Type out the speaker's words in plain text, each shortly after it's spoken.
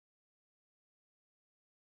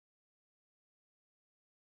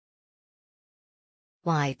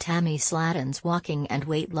Why Tammy Slaton's walking and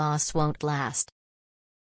weight loss won't last.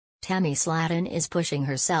 Tammy Slaton is pushing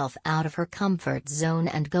herself out of her comfort zone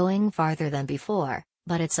and going farther than before,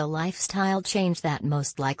 but it's a lifestyle change that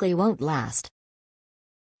most likely won't last.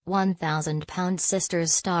 1,000-pound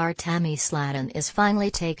Sisters star Tammy Slaton is finally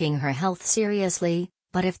taking her health seriously,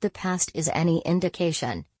 but if the past is any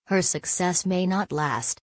indication, her success may not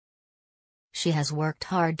last. She has worked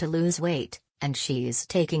hard to lose weight, and she's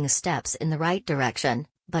taking steps in the right direction,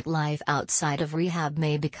 but life outside of rehab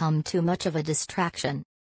may become too much of a distraction.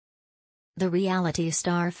 The reality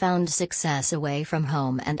star found success away from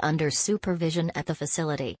home and under supervision at the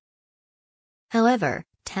facility. However,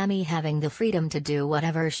 Tammy having the freedom to do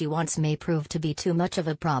whatever she wants may prove to be too much of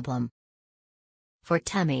a problem. For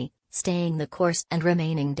Tammy, staying the course and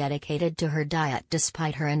remaining dedicated to her diet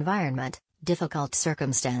despite her environment, difficult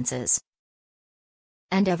circumstances,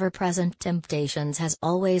 and ever-present temptations has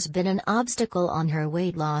always been an obstacle on her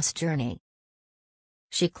weight loss journey.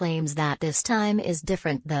 She claims that this time is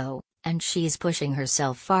different though, and she's pushing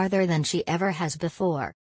herself farther than she ever has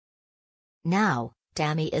before. Now,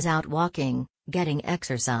 Tammy is out walking, getting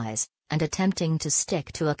exercise, and attempting to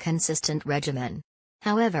stick to a consistent regimen.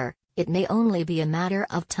 However, it may only be a matter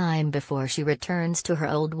of time before she returns to her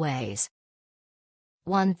old ways.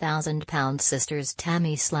 1,000-pound Sisters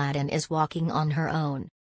Tammy Slaton is walking on her own.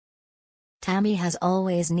 Tammy has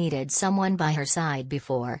always needed someone by her side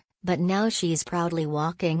before, but now she's proudly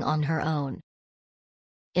walking on her own.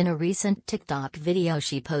 In a recent TikTok video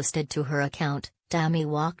she posted to her account, Tammy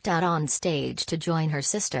walked out on stage to join her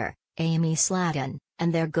sister, Amy Slaton,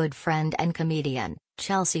 and their good friend and comedian,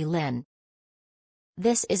 Chelsea Lynn.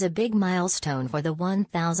 This is a big milestone for the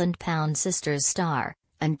 1,000-pound Sisters star,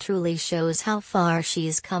 and truly shows how far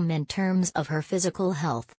she's come in terms of her physical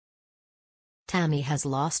health. Tammy has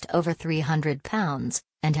lost over 300 pounds,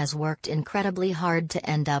 and has worked incredibly hard to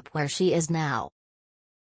end up where she is now.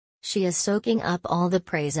 She is soaking up all the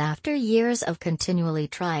praise after years of continually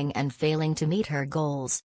trying and failing to meet her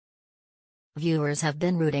goals. Viewers have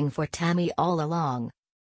been rooting for Tammy all along.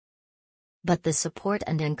 But the support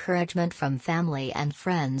and encouragement from family and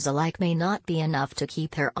friends alike may not be enough to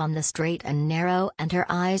keep her on the straight and narrow and her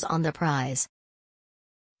eyes on the prize.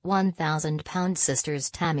 1,000-pound Sisters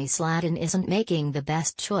Tammy Slaton isn't making the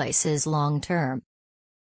best choices long-term.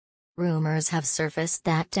 Rumors have surfaced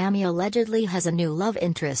that Tammy allegedly has a new love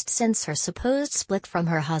interest since her supposed split from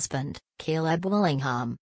her husband, Caleb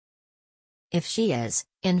Willingham. If she is,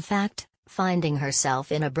 in fact, finding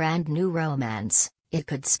herself in a brand new romance, it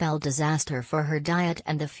could spell disaster for her diet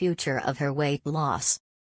and the future of her weight loss.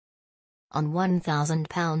 On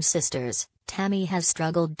 1,000-pound Sisters, Tammy has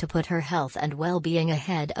struggled to put her health and well-being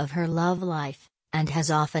ahead of her love life, and has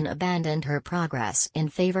often abandoned her progress in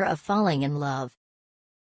favor of falling in love.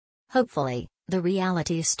 Hopefully, the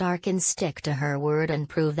reality star can stick to her word and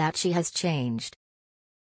prove that she has changed.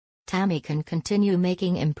 Tammy can continue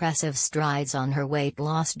making impressive strides on her weight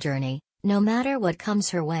loss journey, no matter what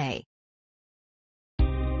comes her way.